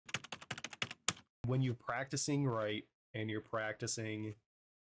when you're practicing right and you're practicing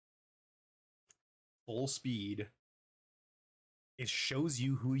full speed, it shows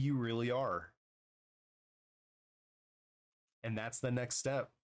you who you really are. And that's the next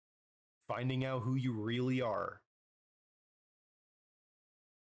step. Finding out who you really are.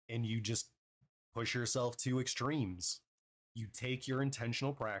 And you just push yourself to extremes. You take your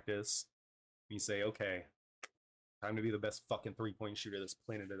intentional practice, and you say, okay, time to be the best fucking 3-point shooter this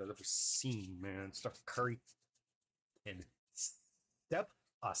planet has ever seen, man. Steph Curry. And step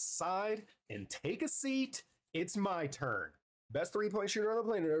aside and take a seat. It's my turn. Best 3-point shooter on the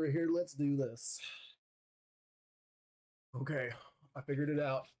planet over here. Let's do this. Okay, I figured it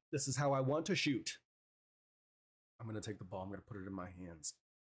out. This is how I want to shoot. I'm going to take the ball. I'm going to put it in my hands.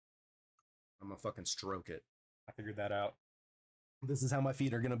 I'm going to fucking stroke it. I figured that out. This is how my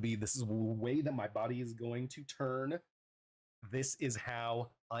feet are going to be. This is the way that my body is going to turn. This is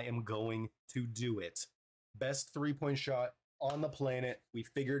how I am going to do it. Best 3-point shot on the planet. We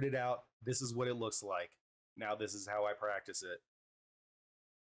figured it out. This is what it looks like. Now this is how I practice it.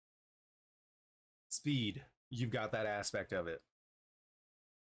 Speed. You've got that aspect of it.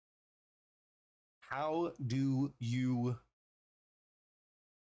 How do you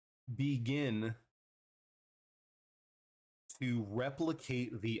begin to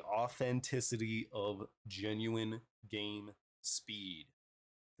replicate the authenticity of genuine game speed?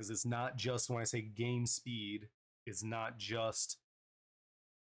 Because it's not just, when I say game speed, it's not just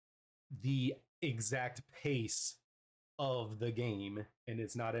the exact pace of the game, and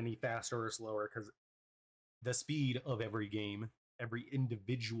it's not any faster or slower, because the speed of every game, every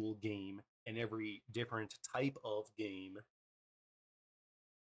individual game, and every different type of game,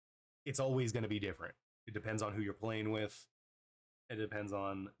 it's always going to be different. It depends on who you're playing with. It depends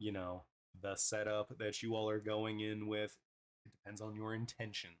on, you know, the setup that you all are going in with. It depends on your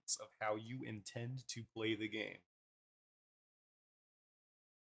intentions of how you intend to play the game.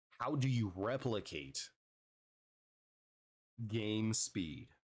 How do you replicate game speed?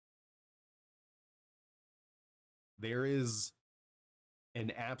 There is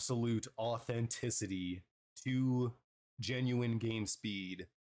an absolute authenticity to genuine game speed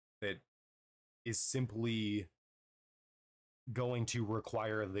that is simply going to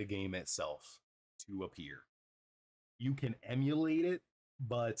require the game itself to appear. You can emulate it,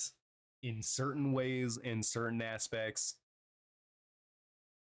 but in certain ways, in certain aspects,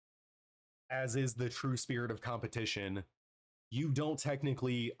 as is the true spirit of competition, you don't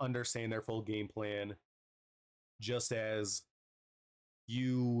technically understand their full game plan, just as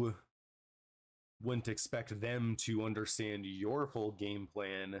you wouldn't expect them to understand your full game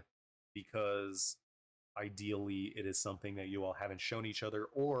plan, because ideally it is something that you all haven't shown each other,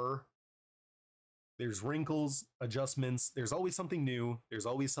 or there's wrinkles, adjustments, there's always something new, there's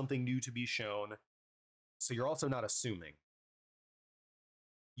always something new to be shown. So you're also not assuming.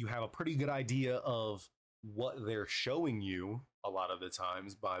 You have a pretty good idea of what they're showing you a lot of the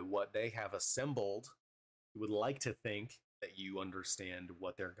times by what they have assembled. You would like to think that you understand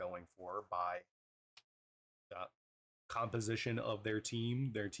what they're going for by the composition of their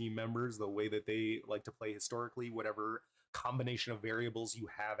team members, the way that they like to play historically, whatever combination of variables you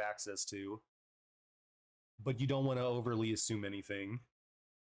have access to. But you don't want to overly assume anything,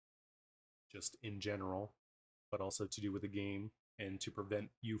 just in general, but also to do with the game and to prevent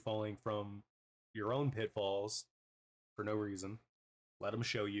you falling from your own pitfalls for no reason. Let them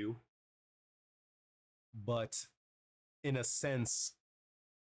show you. But in a sense,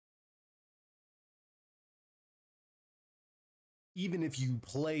 even if you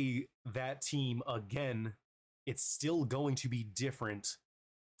play that team again, it's still going to be different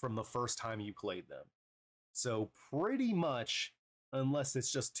from the first time you played them. So pretty much, unless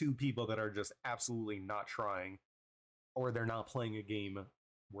it's just two people that are just absolutely not trying, or they're not playing a game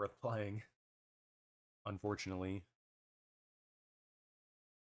worth playing, unfortunately,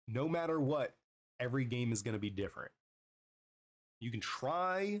 no matter what, every game is going to be different. You can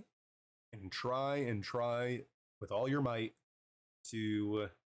try and try and try with all your might to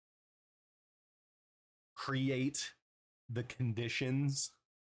create the conditions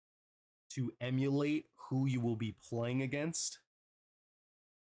to emulate who you will be playing against.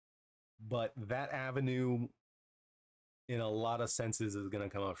 But that avenue, in a lot of senses, is going to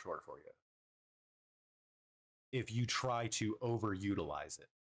come up short for you if you try to overutilize it,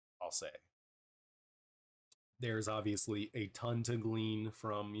 I'll say. There's obviously a ton to glean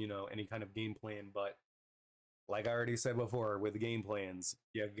from, you know, any kind of game plan, but like I already said before, with game plans,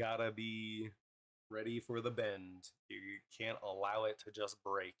 you gotta be ready for the bend. You can't allow it to just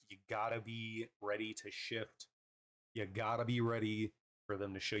break. You gotta be ready to shift. You gotta be ready for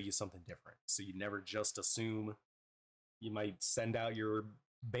them to show you something different. So you never just assume. You might send out your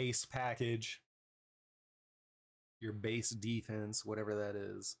base package, your base defense, whatever that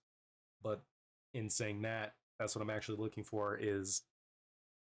is. But in saying that, that's what I'm actually looking for is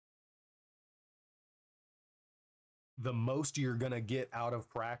the most you're going to get out of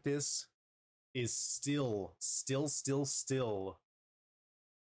practice is still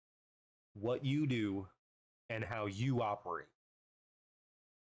what you do and how you operate.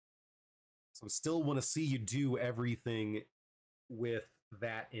 So I still want to see you do everything with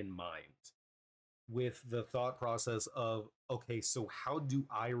that in mind, with the thought process of, okay, so how do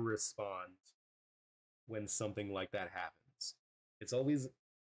I respond when something like that happens? It's always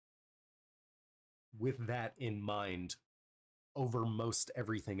with that in mind over most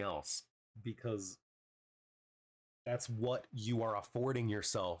everything else, because that's what you are affording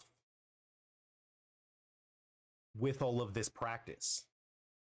yourself with all of this practice.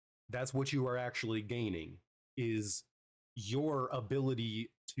 That's what you are actually gaining, is your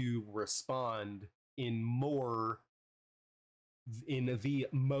ability to respond in the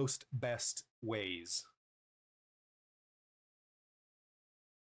most best ways.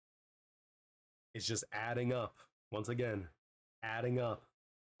 It's just adding up, once again, adding up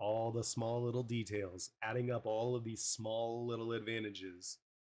all the small little details, adding up all of these small little advantages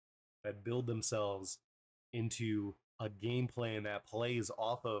that build themselves into a game plan that plays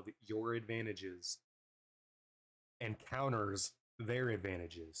off of your advantages and counters their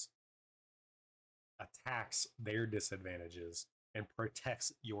advantages, attacks their disadvantages, and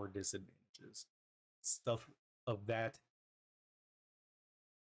protects your disadvantages. Stuff of that,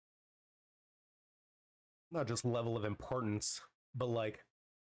 not just level of importance, but like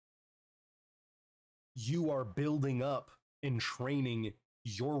you are building up and training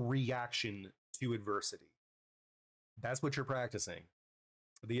your reaction to adversity. That's what you're practicing.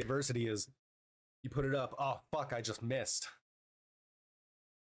 The adversity is you put it up. Oh, fuck, I just missed.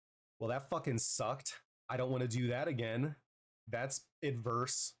 Well, that fucking sucked. I don't want to do that again. That's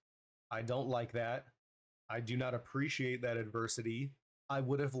adverse. I don't like that. I do not appreciate that adversity. I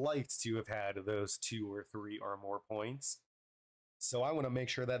would have liked to have had those 2 or 3 or more points. So I want to make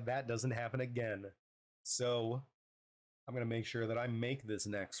sure that that doesn't happen again. So I'm going to make sure that I make this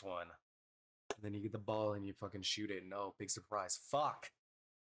next one. And then you get the ball and you fucking shoot it. No, big surprise. Fuck.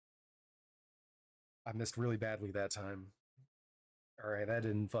 I missed really badly that time. All right, that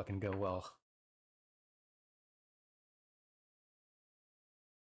didn't fucking go well.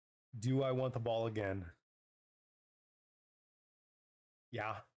 Do I want the ball again?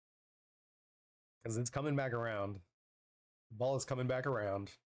 Yeah. Because it's coming back around. The ball is coming back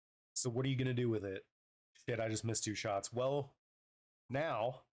around. So what are you going to do with it? Shit, I just missed 2 shots. Well,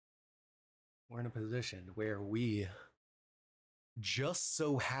 now we're in a position where we just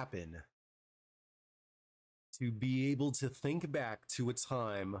so happen to be able to think back to a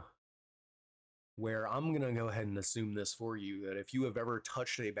time where I'm going to go ahead and assume this for you, that if you have ever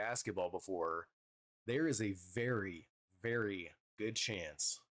touched a basketball before, there is a very, very good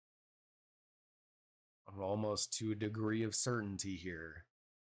chance, almost to a degree of certainty here,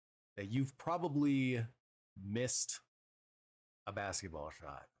 that you've probably missed a basketball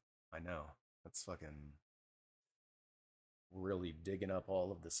shot. I know, that's fucking really digging up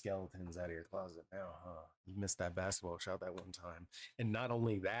all of the skeletons out of your closet now, huh? You missed that basketball shot that one time. And not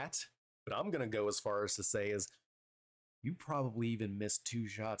only that, but I'm going to go as far as to say is you probably even missed 2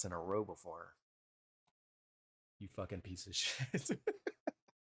 shots in a row before. You fucking piece of shit.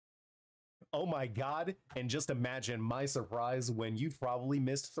 Oh my God. And just imagine my surprise when you probably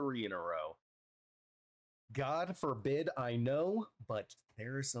missed 3 in a row. God forbid, I know, but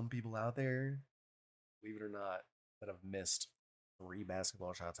there are some people out there, believe it or not, that have missed 3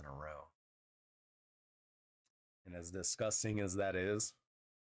 basketball shots in a row. And as disgusting as that is,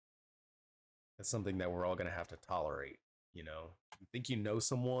 it's something that we're all going to have to tolerate. You know, you think you know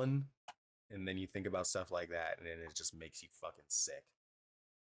someone, and then you think about stuff like that, and it just makes you fucking sick.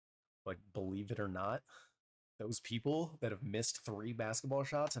 But believe it or not, those people that have missed 3 basketball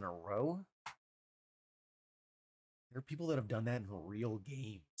shots in a row, there are people that have done that in real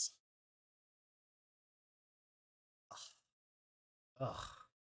games. Ugh.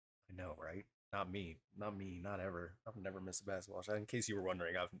 I know, right? Not me. Not ever. I've never missed a basketball shot. In case you were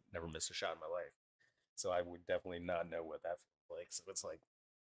wondering, I've never missed a shot in my life. So I would definitely not know what that feels like. So it's like,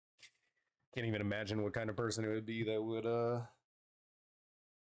 can't even imagine what kind of person it would be that would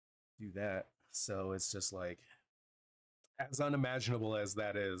do that. So it's just like, as unimaginable as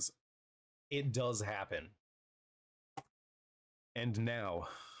that is, it does happen. And now,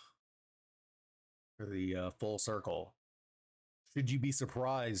 for the full circle, Should you be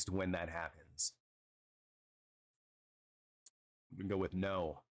surprised when that happens? We can go with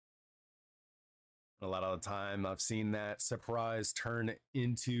no. A lot of the time, I've seen that surprise turn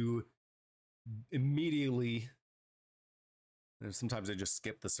into immediately. And sometimes they just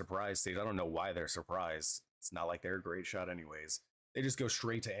skip the surprise stage. I don't know why they're surprised. It's not like they're a great shot, anyways. They just go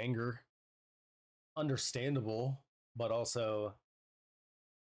straight to anger. Understandable, but also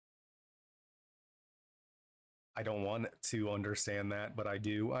I don't want to understand that, but I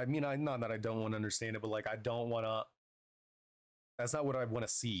do. I mean, not that I don't want to understand it, but like I don't want to. That's not what I want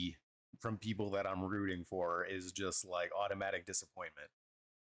to see from people that I'm rooting for. Is just like automatic disappointment.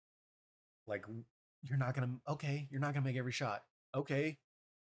 Like you're not gonna. Okay, you're not gonna make every shot. Okay.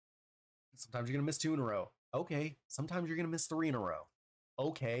 Sometimes you're gonna miss 2 in a row. Okay. Sometimes you're gonna miss 3 in a row.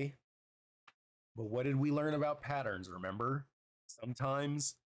 Okay. But what did we learn about patterns? Remember,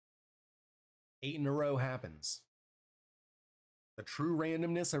 sometimes 8 in a row happens. The true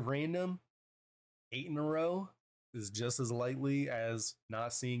randomness of random, 8 in a row, is just as likely as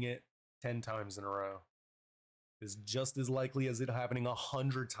not seeing it 10 times in a row. Is just as likely as it happening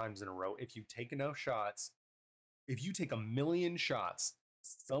 100 times in a row. If you take enough shots, if you take 1,000,000 shots,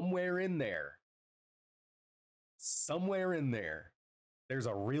 somewhere in there, there's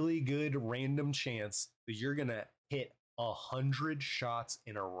a really good random chance that you're going to hit 100 shots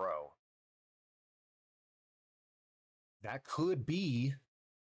in a row. That could be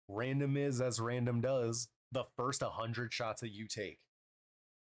random is as random does the first 100 shots that you take.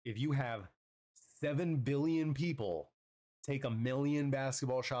 If you have 7 billion people take 1,000,000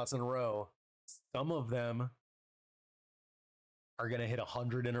 basketball shots in a row, some of them are going to hit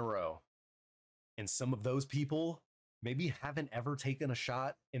 100 in a row. And some of those people maybe haven't ever taken a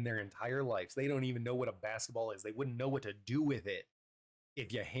shot in their entire lives. They don't even know what a basketball is. They wouldn't know what to do with it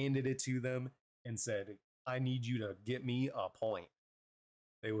if you handed it to them and said, I need you to get me a point.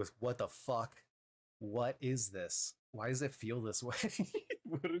 They was, what the fuck? What is this? Why does it feel this way?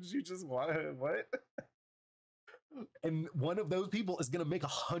 What did you just want to, what? And one of those people is going to make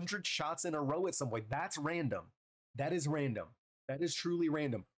 100 shots in a row at some point. That's random. That is random. That is truly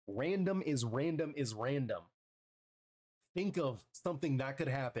random. Random is random is random. Think of something that could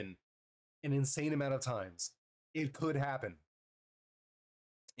happen an insane amount of times. It could happen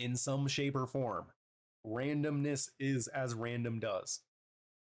in some shape or form. Randomness is as random does.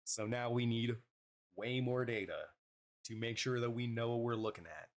 So now we need way more data to make sure that we know what we're looking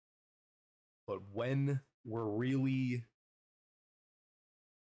at. But when we're really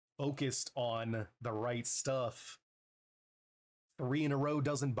focused on the right stuff, 3 in a row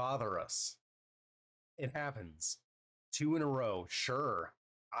doesn't bother us. It happens. 2 in a row, sure.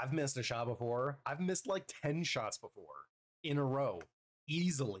 I've missed a shot before. I've missed like 10 shots before in a row.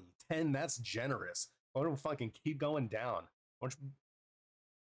 Easily. 10, that's generous. I don't fucking keep going down.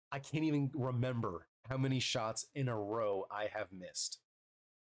 I can't even remember how many shots in a row I have missed.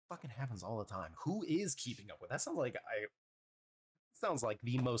 It fucking happens all the time. Who is keeping up with that? Sounds like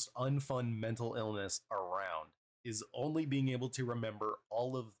the most unfun mental illness around, is only being able to remember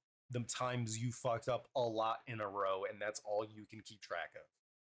all of the times you fucked up a lot in a row, and that's all you can keep track of.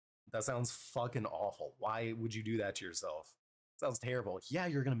 That sounds fucking awful. Why would you do that to yourself? Sounds terrible. Yeah,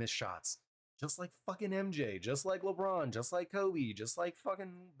 you're gonna miss shots. Just like fucking MJ, just like LeBron, just like Kobe, just like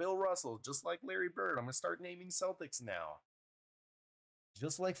fucking Bill Russell, just like Larry Bird. I'm gonna start naming Celtics now.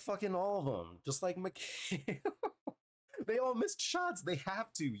 Just like fucking all of them. Just like McHale. They all missed shots. They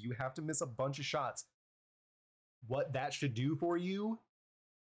have to. You have to miss a bunch of shots. What that should do for you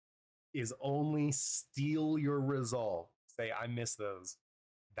is only steel your resolve. Say, I miss those.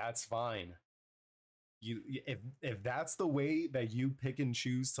 That's fine. If that's the way that you pick and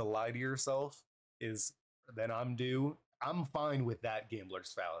choose to lie to yourself, is then I'm fine with that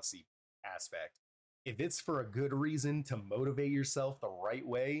gambler's fallacy aspect. If it's for a good reason to motivate yourself the right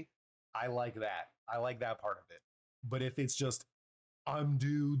way, I like that. I like that part of it. But if it's just I'm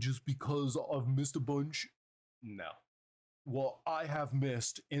due just because I've missed a bunch, no. Well, I have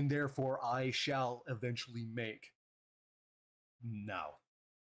missed, and therefore I shall eventually make. No.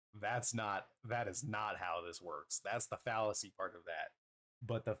 That is not how this works. That's the fallacy part of that.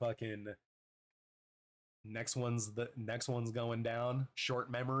 But the fucking next one's going down,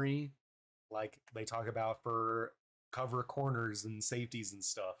 short memory, like they talk about for cover corners and safeties and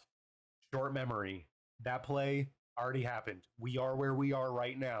stuff. Short memory. That play already happened. We are where we are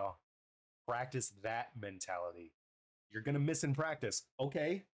right now. Practice that mentality. You're going to miss in practice.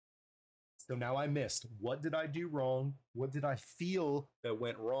 Okay. So now I missed. What did I do wrong? What did I feel that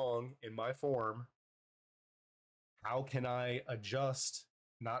went wrong in my form? How can I adjust?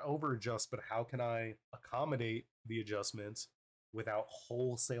 Not over adjust, but how can I accommodate the adjustments without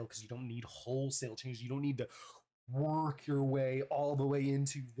wholesale, because you don't need wholesale change. You don't need to work your way all the way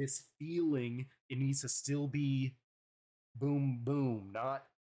into this feeling. It needs to still be boom, boom, not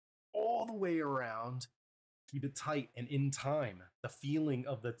all the way around. Keep it tight and in time. The feeling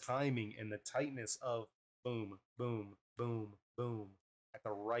of the timing and the tightness of boom, boom, boom, boom at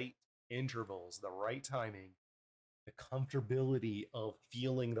the right intervals, the right timing, the comfortability of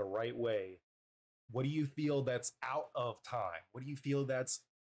feeling the right way. What do you feel that's out of time? What do you feel that's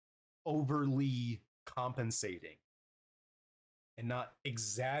overly compensating and not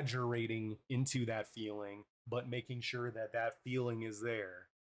exaggerating into that feeling, but making sure that that feeling is there?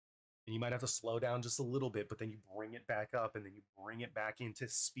 And you might have to slow down just a little bit, but then you bring it back up and then you bring it back into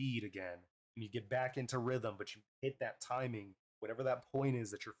speed again. And you get back into rhythm, but you hit that timing, whatever that point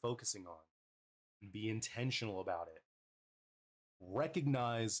is that you're focusing on, and be intentional about it.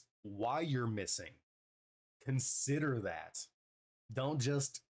 Recognize why you're missing. Consider that. Don't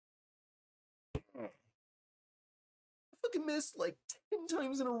just I fucking missed like 10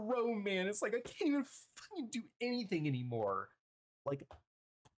 times in a row, man. It's like I can't even fucking do anything anymore. Like,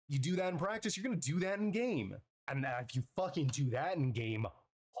 you do that in practice, you're gonna do that in game. And if you fucking do that in game,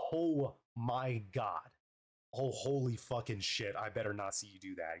 oh my god. Oh, holy fucking shit. I better not see you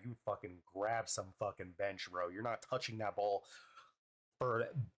do that. You fucking grab some fucking bench, bro. You're not touching that ball for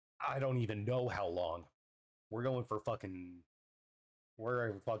I don't even know how long. We're going for fucking.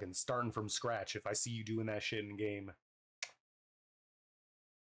 We're fucking starting from scratch if I see you doing that shit in game.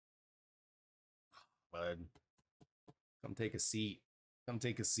 Bud. Come take a seat. Come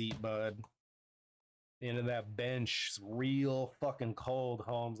take a seat, bud. Into that bench. It's real fucking cold,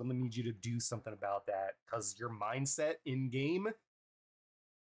 Holmes. I'm gonna need you to do something about that. Cause your mindset in game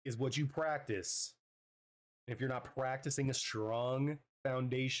is what you practice. If you're not practicing a strong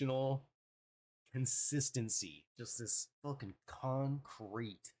foundational consistency, just this fucking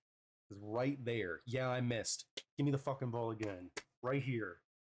concrete is right there. Yeah, I missed. Give me the fucking ball again. Right here.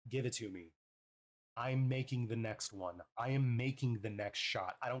 Give it to me. I'm making the next one. I am making the next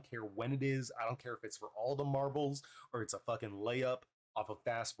shot. I don't care when it is. I don't care if it's for all the marbles or it's a fucking layup off a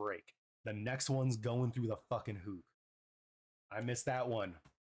fast break. The next one's going through the fucking hoop. I missed that one.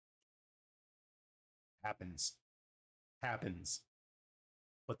 Happens. Happens.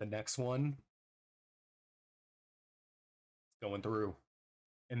 But the next one, going through.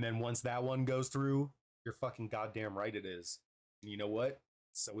 And then once that one goes through, you're fucking goddamn right it is. And you know what?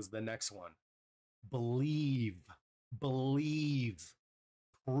 So is the next one. Believe, believe,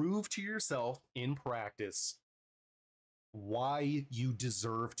 prove to yourself in practice why you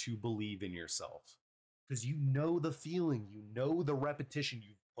deserve to believe in yourself. Because you know the feeling, you know the repetition,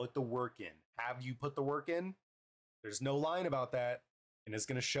 you've put the work in. Have you put the work in? There's no lying about that. And it's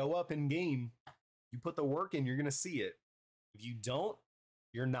going to show up in game. You put the work in, you're going to see it. If you don't,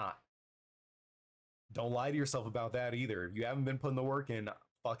 you're not. Don't lie to yourself about that either. If you haven't been putting the work in,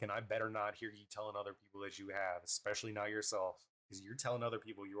 fucking, I better not hear you telling other people that you have, especially not yourself. Because you're telling other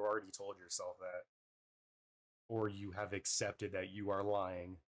people you already told yourself that. Or you have accepted that you are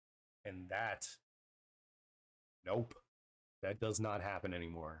lying. And that, nope, that does not happen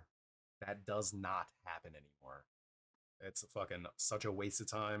anymore. That does not happen anymore. It's a fucking such a waste of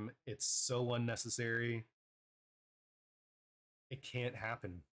time. It's so unnecessary. It can't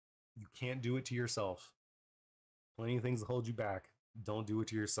happen. You can't do it to yourself. Plenty of things that hold you back. Don't do it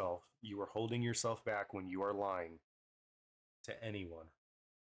to yourself. You are holding yourself back when you are lying to anyone,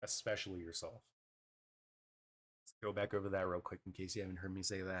 especially yourself. Let's go back over that real quick in case you haven't heard me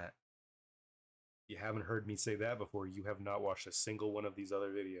say that. If you haven't heard me say that before, you have not watched a single one of these other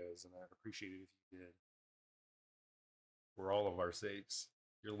videos, and I'd appreciate it if you did. For all of our sakes.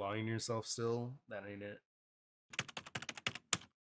 You're lying to yourself still? That ain't it.